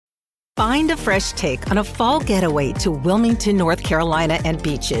Find a fresh take on a fall getaway to Wilmington, North Carolina and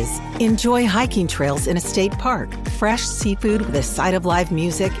beaches. Enjoy hiking trails in a state park, fresh seafood with a side of live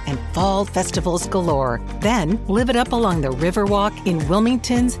music, and fall festivals galore. Then live it up along the Riverwalk in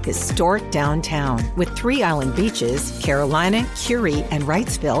Wilmington's historic downtown. With 3 island beaches, Carolina, Curie, and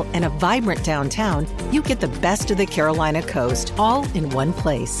Wrightsville, and a vibrant downtown, you get the best of the Carolina coast all in one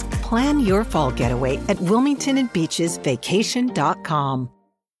place. Plan your fall getaway at WilmingtonandBeachesVacation.com.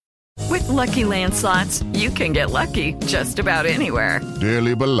 With Lucky Land Slots, you can get lucky just about anywhere.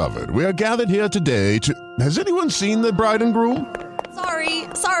 Dearly beloved, we are gathered here today to... Has anyone seen the bride and groom?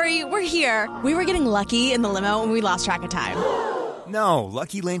 Sorry, we're here. We were getting lucky in the limo and we lost track of time. No,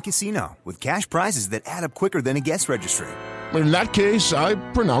 Lucky Land Casino, with cash prizes that add up quicker than a guest registry. In that case, I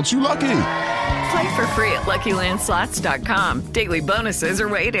pronounce you lucky. Play for free at LuckyLandSlots.com. Daily bonuses are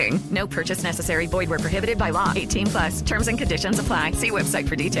waiting. No purchase necessary. Void where prohibited by law. 18+. Terms and conditions apply. See website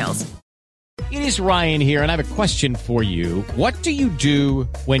for details. It is Ryan here, and I have a question for you. What do you do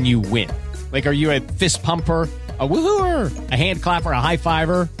when you win? Like, are you a fist pumper, a woo-hooer, a hand clapper, a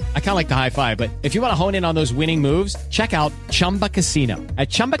high-fiver? I kind of like the high-five, but if you want to hone in on those winning moves, check out Chumba Casino. At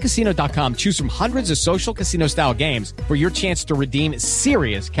ChumbaCasino.com, choose from hundreds of social casino-style games for your chance to redeem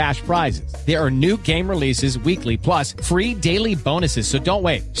serious cash prizes. There are new game releases weekly, plus free daily bonuses, so don't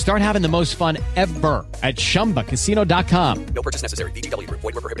wait. Start having the most fun ever at ChumbaCasino.com. No purchase necessary. VGW. Void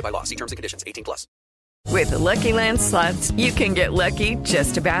where prohibited by law. See terms and conditions. 18+. With Lucky Land Slots, you can get lucky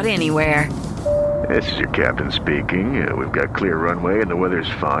just about anywhere. This is your captain speaking. We've got clear runway and the weather's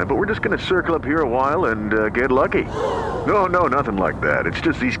fine, but we're just going to circle up here a while and get lucky. No, nothing like that. It's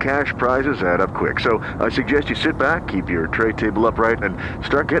just these cash prizes add up quick. So I suggest you sit back, keep your tray table upright, and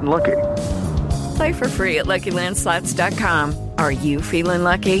start getting lucky. Play for free at LuckyLandSlots.com. Are you feeling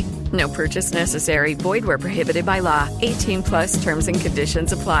lucky? No purchase necessary. Void where prohibited by law. 18+ terms and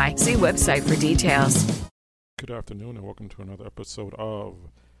conditions apply. See website for details. Good afternoon and welcome to another episode of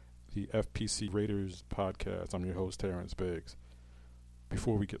the FPC Raiders podcast. I'm your host, Terrence Biggs.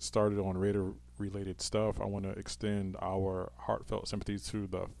 Before we get started on Raider-related stuff, I want to extend our heartfelt sympathies to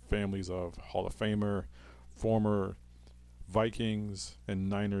the families of Hall of Famer, former Vikings and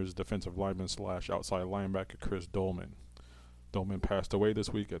Niners defensive lineman / outside linebacker Chris Doleman. Doleman passed away this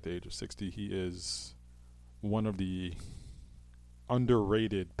week at the age of 60. He is one of the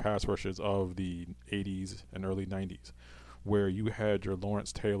underrated pass rushers of the 80s and early 90s, where you had your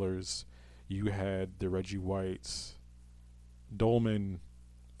Lawrence Taylors, you had the Reggie Whites. Doleman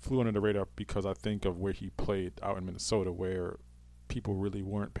flew under the radar because I think of where he played out in Minnesota, where people really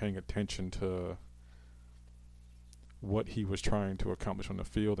weren't paying attention to what he was trying to accomplish on the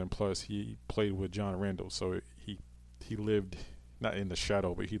field, and plus he played with John Randall, so he lived not in the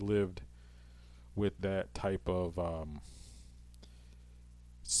shadow, but he lived with that type of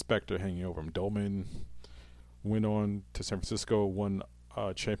specter hanging over him. Doleman went on to San Francisco, won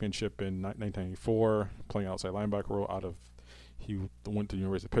a championship in 1994, playing outside linebacker role. He went to the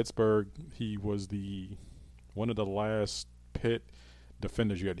University of Pittsburgh. He was one of the last Pitt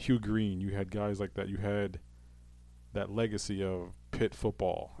defenders. You had Hugh Green. You had guys like that. You had that legacy of Pitt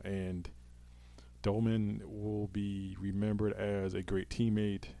football, and Doleman will be remembered as a great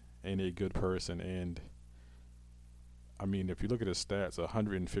teammate and a good person. And I mean, if you look at his stats,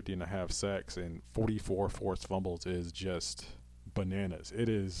 150.5 sacks and 44 forced fumbles is just bananas. It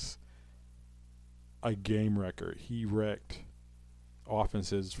is a game record. He wrecked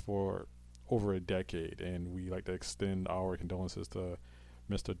offenses for over a decade, and we like to extend our condolences to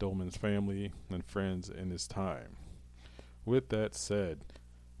Mr. Doleman's family and friends in his time. With that said,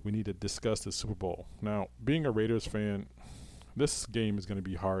 we need to discuss the Super Bowl. Now, being a Raiders fan, this game is going to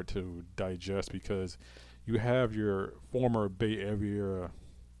be hard to digest because you have your former Bay Area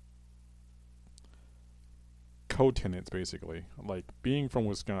co-tenants, basically. Like, being from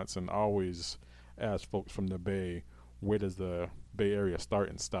Wisconsin, I always ask folks from the Bay, where does the Bay Area start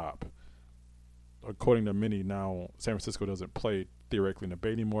and stop? According to many now, San Francisco doesn't play theoretically in the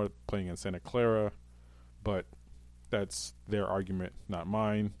Bay anymore, playing in Santa Clara, but that's their argument, not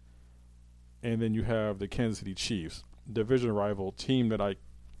mine. And then you have the Kansas City Chiefs, division rival team that I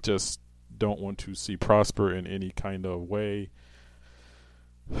just don't want to see prosper in any kind of way.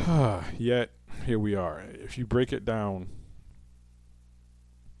 Yet, here we are. If you break it down,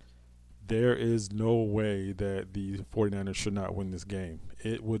 there is no way that the 49ers should not win this game.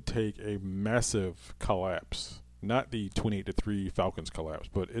 It would take a massive collapse. Not the 28-3 Falcons collapse,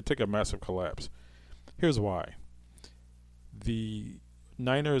 but it'd take a massive collapse. Here's why. The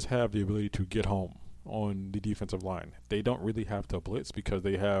Niners have the ability to get home on the defensive line. They don't really have to blitz because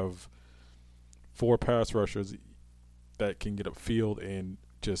they have 4 pass rushers that can get upfield and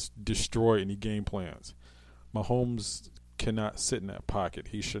just destroy any game plans. Mahomes cannot sit in that pocket.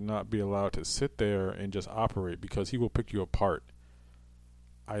 He should not be allowed to sit there and just operate because he will pick you apart.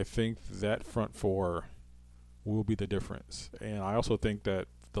 I think that front four will be the difference. And I also think that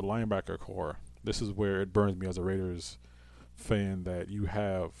the linebacker core, this is where it burns me as a Raiders fan, that you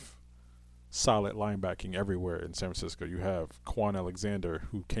have solid linebacking everywhere in San Francisco. You have Quan Alexander,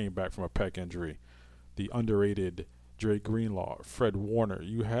 who came back from a pec injury, the underrated Dre Greenlaw, Fred Warner.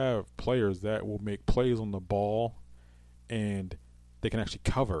 You have players that will make plays on the ball and they can actually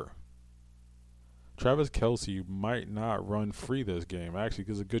cover. Travis Kelce might not run free this game. Actually,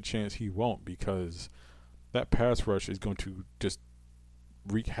 there's a good chance he won't, because that pass rush is going to just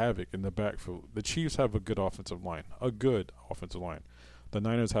wreak havoc in the backfield. The Chiefs have a good offensive line. The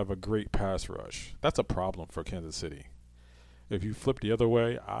Niners have a great pass rush. That's a problem for Kansas City. If you flip the other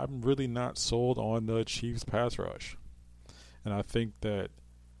way, I'm really not sold on the Chiefs pass rush. And I think that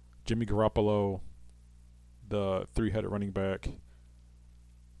Jimmy Garoppolo, the three-headed running back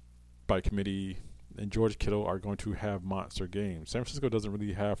by committee, and George Kittle are going to have monster games. San Francisco doesn't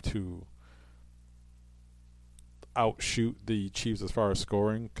really have to outshoot the Chiefs as far as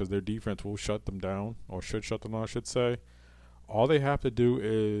scoring, because their defense will shut them down, or should shut them down, I should say. All they have to do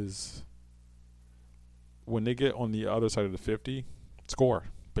is, when they get on the other side of the 50, score,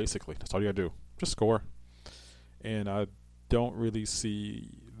 basically. That's all you got to do. Just score. And I don't really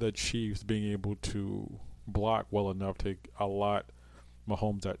see the Chiefs being able to block well enough to allot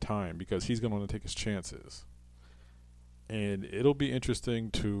Mahomes that time, because he's going to want to take his chances. And it'll be interesting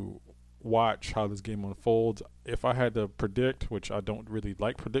to watch how this game unfolds. If I had to predict, which I don't really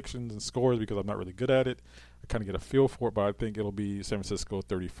like predictions and scores because I'm not really good at it, I kind of get a feel for it, but I think it'll be San Francisco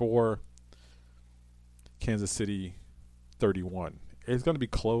 34, Kansas City 31. It's going to be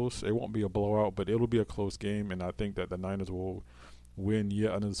close. It won't be a blowout, but it'll be a close game, and I think that the Niners will win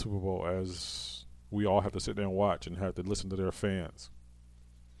yet another Super Bowl, as we all have to sit there and watch and have to listen to their fans.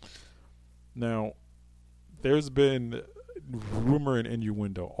 Now, there's been rumor and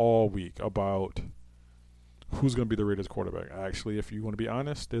innuendo all week about who's going to be the Raiders quarterback. Actually, if you want to be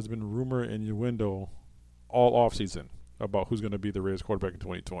honest, there's been rumor and innuendo all offseason about who's going to be the Raiders quarterback in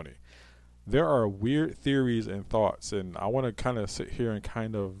 2020. There are weird theories and thoughts, and I want to kind of sit here and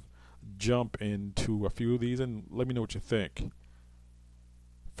kind of jump into a few of these and let me know what you think.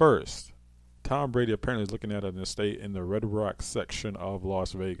 First, Tom Brady apparently is looking at an estate in the Red Rock section of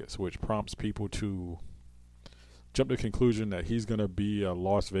Las Vegas, which prompts people to jump to the conclusion that he's going to be a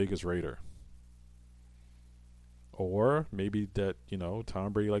Las Vegas Raider. Or maybe that,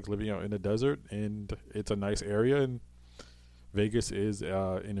 Tom Brady likes living out in the desert and it's a nice area, and Vegas is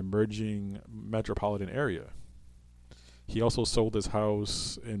an emerging metropolitan area. He also sold his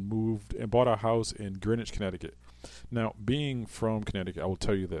house and bought a house in Greenwich, Connecticut. Now, being from Connecticut, I will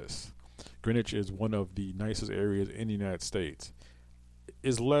tell you this. Greenwich is one of the nicest areas in the United States.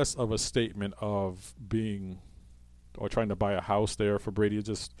 It's less of a statement of being or trying to buy a house there for Brady.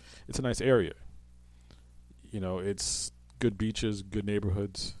 It's a nice area. It's good beaches, good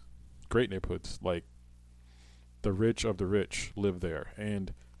neighborhoods, great neighborhoods. Like, the rich of the rich live there,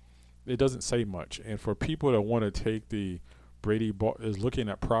 and it doesn't say much. And for people that want to take the Brady is looking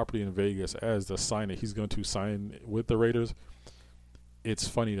at property in Vegas as the sign that he's going to sign with the Raiders, it's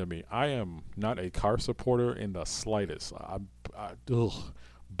funny to me. I am not a car supporter in the slightest.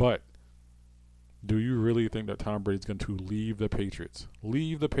 But do you really think that Tom Brady's going to leave the Patriots?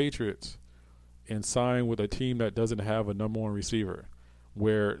 And sign with a team that doesn't have a number one receiver,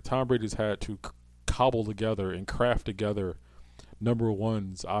 where Tom Brady's had to cobble together and craft together number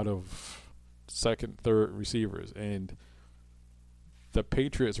ones out of second, third receivers. And the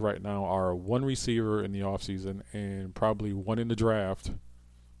Patriots right now are one receiver in the offseason and probably one in the draft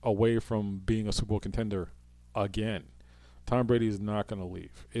away from being a Super Bowl contender again. Tom Brady is not going to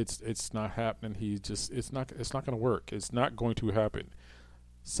leave. It's not happening. It's not going to work. It's not going to happen.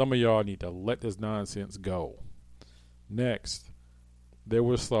 Some of y'all need to let this nonsense go. Next, there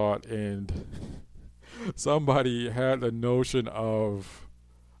was thought, and somebody had the notion of,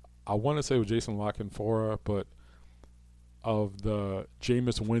 I want to say it was Jason La Canfora, but of the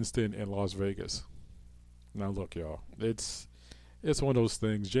Jameis Winston in Las Vegas. Now look, y'all, it's one of those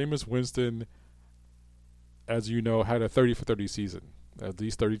things. Jameis Winston, as you know, had a 30 for 30 season. At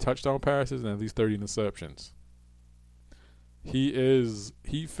least 30 touchdown passes and at least 30 interceptions.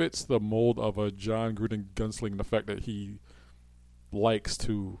 He fits the mold of a John Gruden gunslinger in the fact that he likes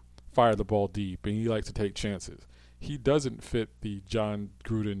to fire the ball deep and he likes to take chances. He doesn't fit the John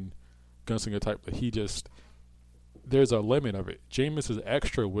Gruden gunslinger type, but there's a limit of it. Jameis is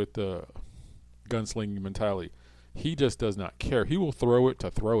extra with the gunslinging mentality. He just does not care. He will throw it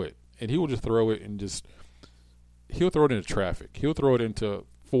to throw it, and he will just throw it and he'll throw it into traffic. He'll throw it into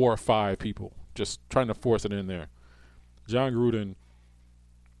 4 or 5 people, just trying to force it in there. Jon Gruden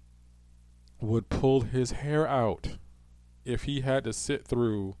would pull his hair out if he had to sit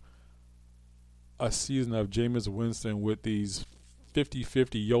through a season of Jameis Winston with these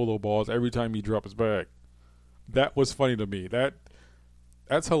 50-50 YOLO balls every time he drops back. That was funny to me.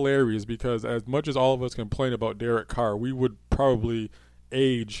 That's hilarious, because as much as all of us complain about Derek Carr, we would probably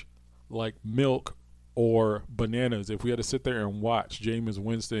age like milk or bananas if we had to sit there and watch Jameis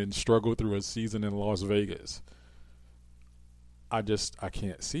Winston struggle through a season in Las Vegas. I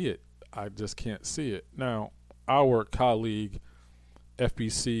can't see it. I just can't see it. Now, our colleague,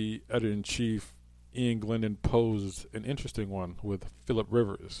 FBC Editor-in-Chief Ian Glennon, posed an interesting one with Phillip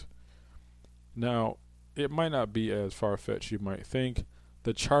Rivers. Now, it might not be as far-fetched you might think.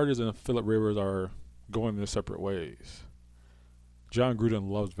 The Chargers and Phillip Rivers are going their separate ways. Jon Gruden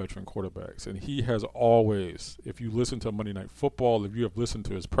loves veteran quarterbacks, and he has always, if you listen to Monday Night Football, if you have listened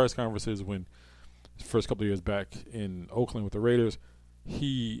to his press conferences when his first couple of years back in Oakland with the Raiders,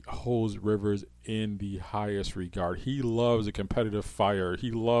 he holds Rivers in the highest regard. He loves a competitive fire. He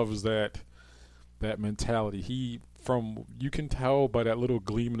loves that mentality. You can tell by that little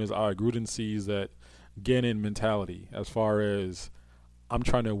gleam in his eye, Gruden sees that Gannon mentality as far as I'm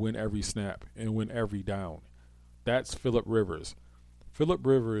trying to win every snap and win every down. That's Phillip Rivers. Phillip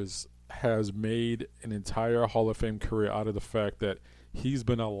Rivers has made an entire Hall of Fame career out of the fact that he's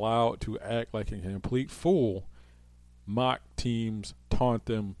been allowed to act like a complete fool, mock teams, taunt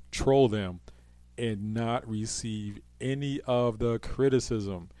them, troll them, and not receive any of the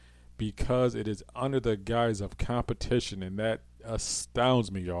criticism because it is under the guise of competition, and that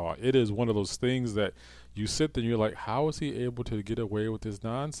astounds me, y'all. It is one of those things that you sit there and you're like, how is he able to get away with this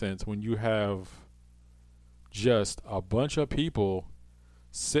nonsense when you have just a bunch of people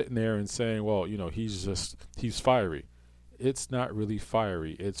sitting there and saying, well, he's fiery. It's not really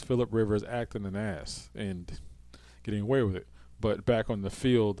fiery. It's Phillip Rivers acting an ass and getting away with it. But back on the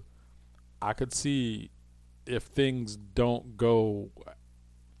field, I could see if things don't go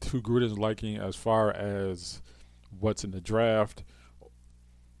to Gruden's liking as far as what's in the draft,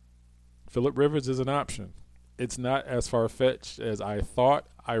 Phillip Rivers is an option. It's not as far-fetched as I thought.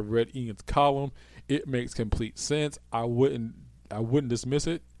 I read Ian's column. It makes complete sense. I wouldn't dismiss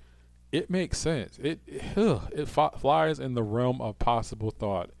it. It makes sense. It flies in the realm of possible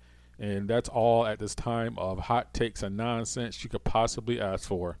thought. And that's all at this time of hot takes and nonsense you could possibly ask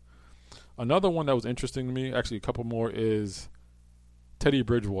for. Another one that was interesting to me, actually a couple more, is Teddy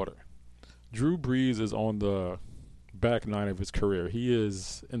Bridgewater. Drew Brees is on the back nine of his career. He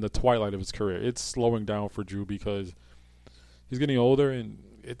is in the twilight of his career. It's slowing down for Drew because he's getting older and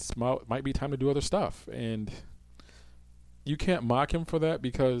it might be time to do other stuff. And you can't mock him for that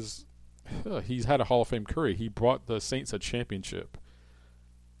because he's had a Hall of Fame career. He brought the Saints a championship.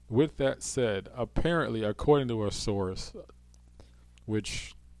 With that said, apparently, according to a source,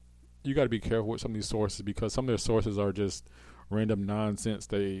 which you got to be careful with some of these sources because some of their sources are just random nonsense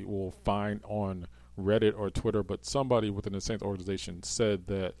they will find on Reddit or Twitter, but somebody within the Saints organization said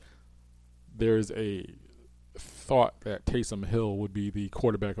that there's a thought that Taysom Hill would be the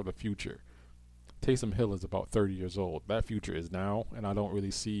quarterback of the future. Taysom Hill is about 30 years old. That future is now, and I don't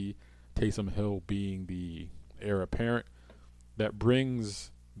really see Taysom Hill being the heir apparent. That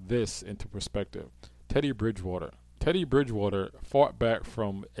brings this into perspective. Teddy Bridgewater fought back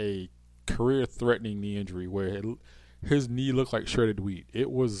from a career-threatening knee injury where his knee looked like shredded wheat. It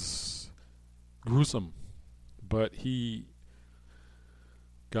was gruesome, but he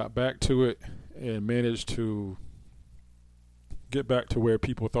got back to it and managed to get back to where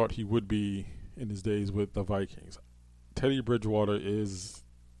people thought he would be in his days with the Vikings. Teddy Bridgewater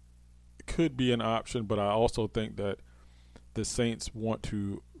could be an option, but I also think that the Saints want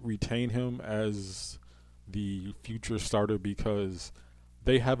to retain him as the future starter because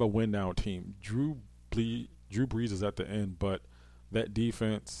they have a win-now team. Drew Brees is at the end, but that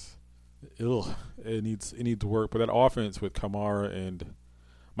defense, it needs work. But that offense with Kamara and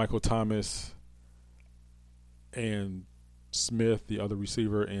Michael Thomas and Smith, the other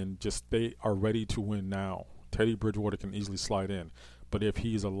receiver, and just they are ready to win now. Teddy Bridgewater can easily slide in. But if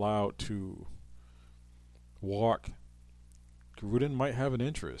he's allowed to walk, Gruden might have an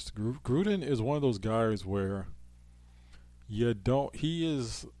interest. Gruden is one of those guys where you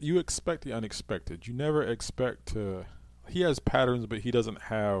expect the unexpected. You never expect he has patterns, but he doesn't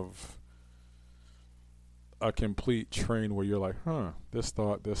have a complete train where you're like, this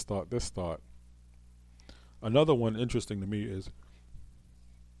thought. Another one interesting to me is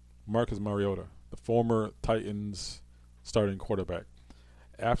Marcus Mariota. the former Titans starting quarterback.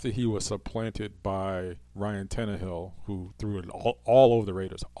 After he was supplanted by Ryan Tannehill, who threw it all over the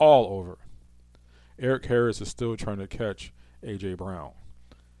Raiders, all over, Eric Harris is still trying to catch A.J. Brown.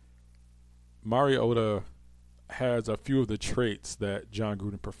 Mariota has a few of the traits that John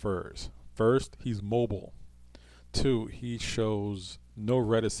Gruden prefers. First, he's mobile. 2, he shows no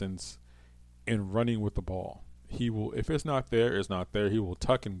reticence in running with the ball. He will, if it's not there, it's not there. He will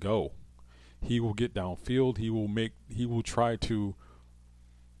tuck and go. He will get downfield. He will try to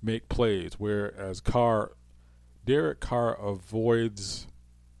make plays. Whereas Derek Carr avoids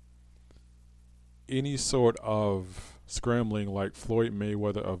any sort of scrambling like Floyd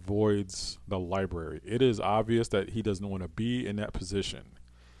Mayweather avoids the library. It is obvious that he doesn't want to be in that position.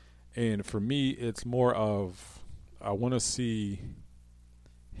 And for me, it's more of I want to see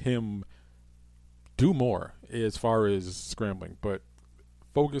him do more as far as scrambling. But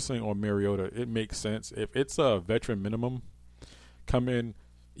focusing on Mariota, it makes sense. If it's a veteran minimum, come in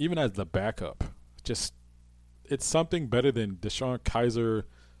even as the backup. Just it's something better than DeShone Kizer,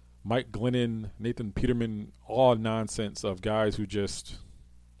 Mike Glennon, Nathan Peterman, all nonsense of guys who just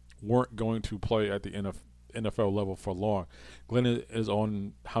weren't going to play at the NFL level for long. Glennon is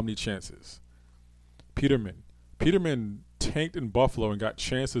on how many chances? Peterman tanked in Buffalo and got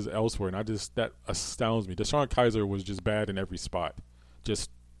chances elsewhere, and that astounds me. DeShone Kizer was just bad in every spot.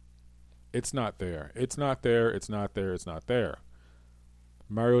 Just it's not there. It's not there. It's not there. It's not there.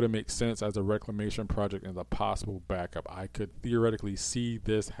 Mariota makes sense as a reclamation project and a possible backup. I could theoretically see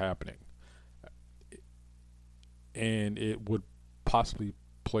this happening. And it would possibly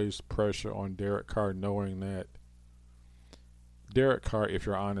place pressure on Derek Carr, knowing that Derek Carr, if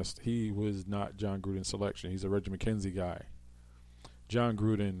you're honest, he was not John Gruden's selection. He's a Reggie McKenzie guy. John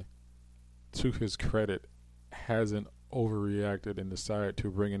Gruden, to his credit, hasn't overreacted and decided to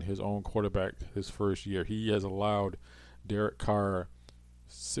bring in his own quarterback his first year. He has allowed Derek Carr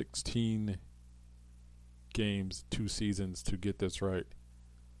 16 games, 2 seasons to get this right.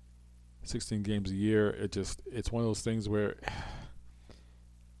 16 games a year. It's one of those things where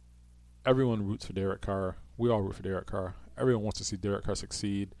everyone roots for Derek Carr. We all root for Derek Carr. Everyone wants to see Derek Carr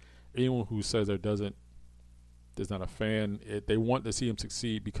succeed. Anyone who says is not a fan. They want to see him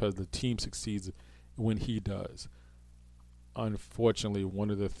succeed because the team succeeds when he does. Unfortunately, one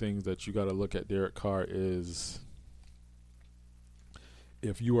of the things that you got to look at Derek Carr is,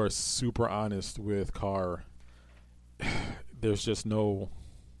 if you are super honest with Carr, there's just no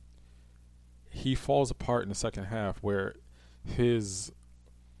 – he falls apart in the second half where his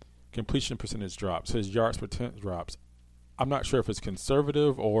completion percentage drops, his yards per attempt drops. I'm not sure if it's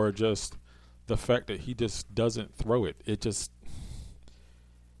conservative or just the fact that he just doesn't throw it. It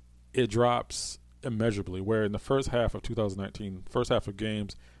drops immeasurably, where in the first half of 2019, first half of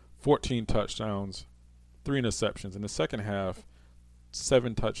games, 14 touchdowns, 3 interceptions. In the second half,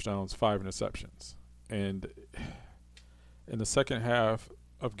 7 touchdowns, 5 interceptions. And in the second half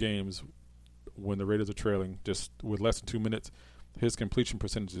of games, when the Raiders are trailing, just with less than 2 minutes, his completion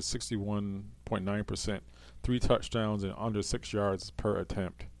percentage is 61.9%, 3 touchdowns and under 6 yards per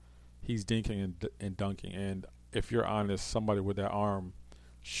attempt. He's dinking and dunking. And if you're honest, somebody with that arm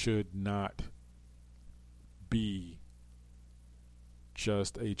should not be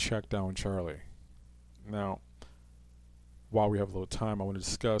just a check down Charlie. Now, while we have a little time, I want to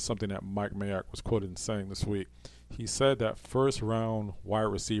discuss something that Mike Mayock was quoted in saying this week. He said that first-round wide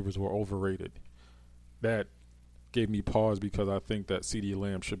receivers were overrated. That gave me pause because I think that CeeDee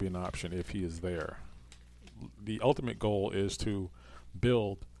Lamb should be an option if he is there. The ultimate goal is to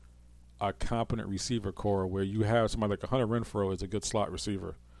build a competent receiver core where you have somebody like Hunter Renfrow is a good slot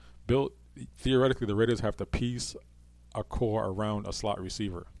receiver. Theoretically, the Raiders have to piece a core around a slot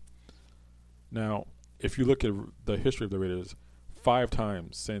receiver. Now, if you look at the history of the Raiders, 5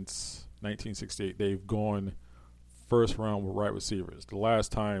 times since 1968, they've gone first round with wide receivers. The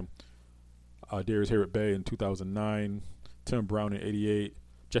last time, Darius Harrod-Bay in 2009, Tim Brown in 88,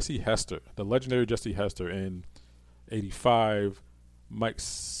 Jesse Hester, the legendary Jesse Hester in 85, Mike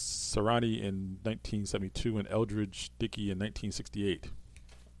Sirianni in 1972, and Eldridge Dickey in 1968.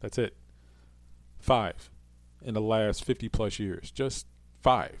 That's it. 5 in the last 50-plus years. Just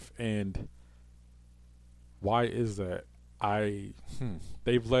 5. And why is that?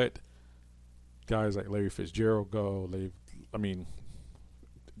 They've let guys like Larry Fitzgerald go.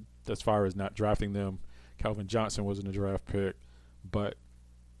 As far as not drafting them, Calvin Johnson wasn't a draft pick. But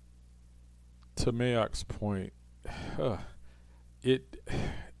to Mayock's point,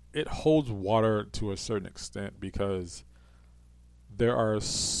 it holds water to a certain extent because there are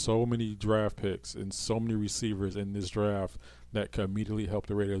so many draft picks and so many receivers in this draft that could immediately help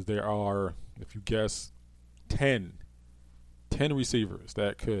the Raiders. There are, if you guess, 10 receivers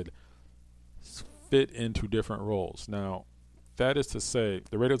that could fit into different roles. Now, that is to say,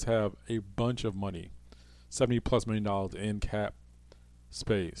 the Raiders have a bunch of money, $70+ million in cap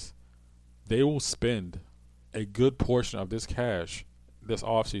space. They will spend a good portion of this cash this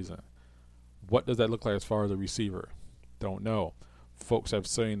offseason. What does that look like as far as a receiver? Don't know. Folks have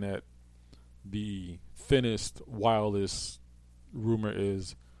saying that the thinnest, wildest rumor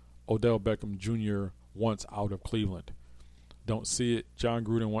is Odell Beckham Jr. wants out of Cleveland. Don't see it. John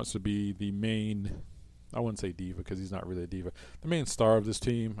Gruden wants to be the main, I wouldn't say diva because he's not really a diva, the main star of this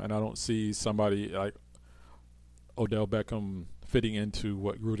team, and I don't see somebody like Odell Beckham fitting into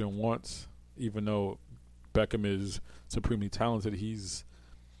what Gruden wants, even though Beckham is supremely talented.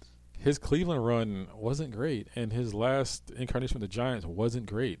 His Cleveland run wasn't great, and his last incarnation with the Giants wasn't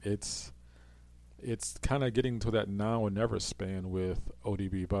great. It's kind of getting to that now or never span with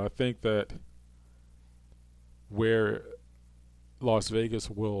ODB, but I think that where Las Vegas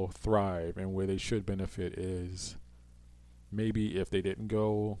will thrive and where they should benefit is maybe if they didn't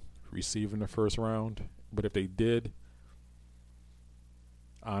go receive in the first round, but if they did,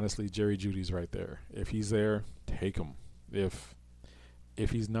 honestly, Jerry Jeudy's right there. If he's there, take him. If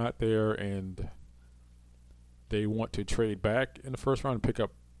he's not there and they want to trade back in the first round and pick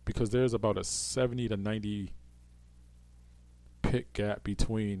up, because there's about a 70 to 90 pick gap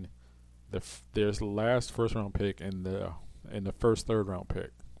between there's the last first round pick and the first third round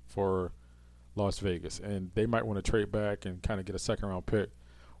pick for Las Vegas, and they might want to trade back and kind of get a second round pick.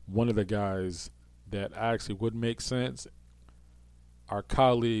 One of the guys that actually would make sense, our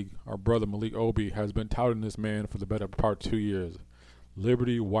colleague, our brother Malik Obi, has been touting this man for the better part of 2 years.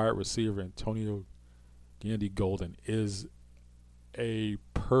 Liberty wide receiver Antonio Gandy Golden is a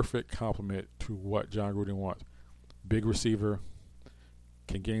perfect complement to what John Gruden wants. Big receiver,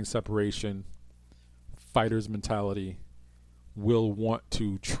 can gain separation, fighter's mentality, will want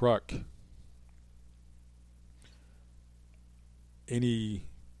to truck any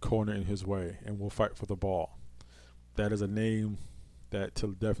corner in his way and will fight for the ball. That is a name that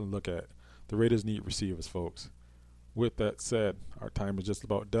to definitely look at. The Raiders need receivers, folks. With that said, our time is just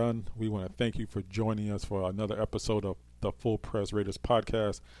about done. We want to thank you for joining us for another episode of the Full Press Raiders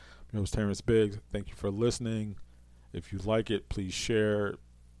podcast. My name is Terrence Biggs. Thank you for listening. If you like it, please share,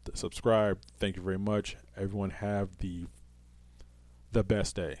 subscribe. Thank you very much. Everyone have the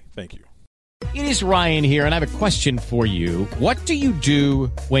best day. Thank you. It is Ryan here, and I have a question for you. What do you do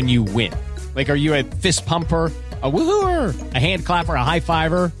when you win? Like, are you a fist pumper, a woohooer, a hand clapper, a high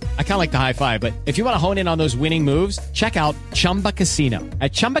fiver? I kind of like the high five, but if you want to hone in on those winning moves, check out Chumba Casino.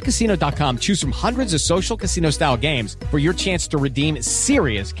 At ChumbaCasino.com, choose from hundreds of social casino-style games for your chance to redeem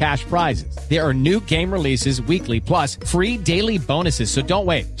serious cash prizes. There are new game releases weekly, plus free daily bonuses, so don't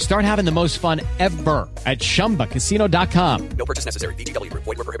wait. Start having the most fun ever at ChumbaCasino.com. No purchase necessary. VGW Group.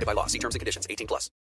 Void where prohibited by law. See terms and conditions. 18+.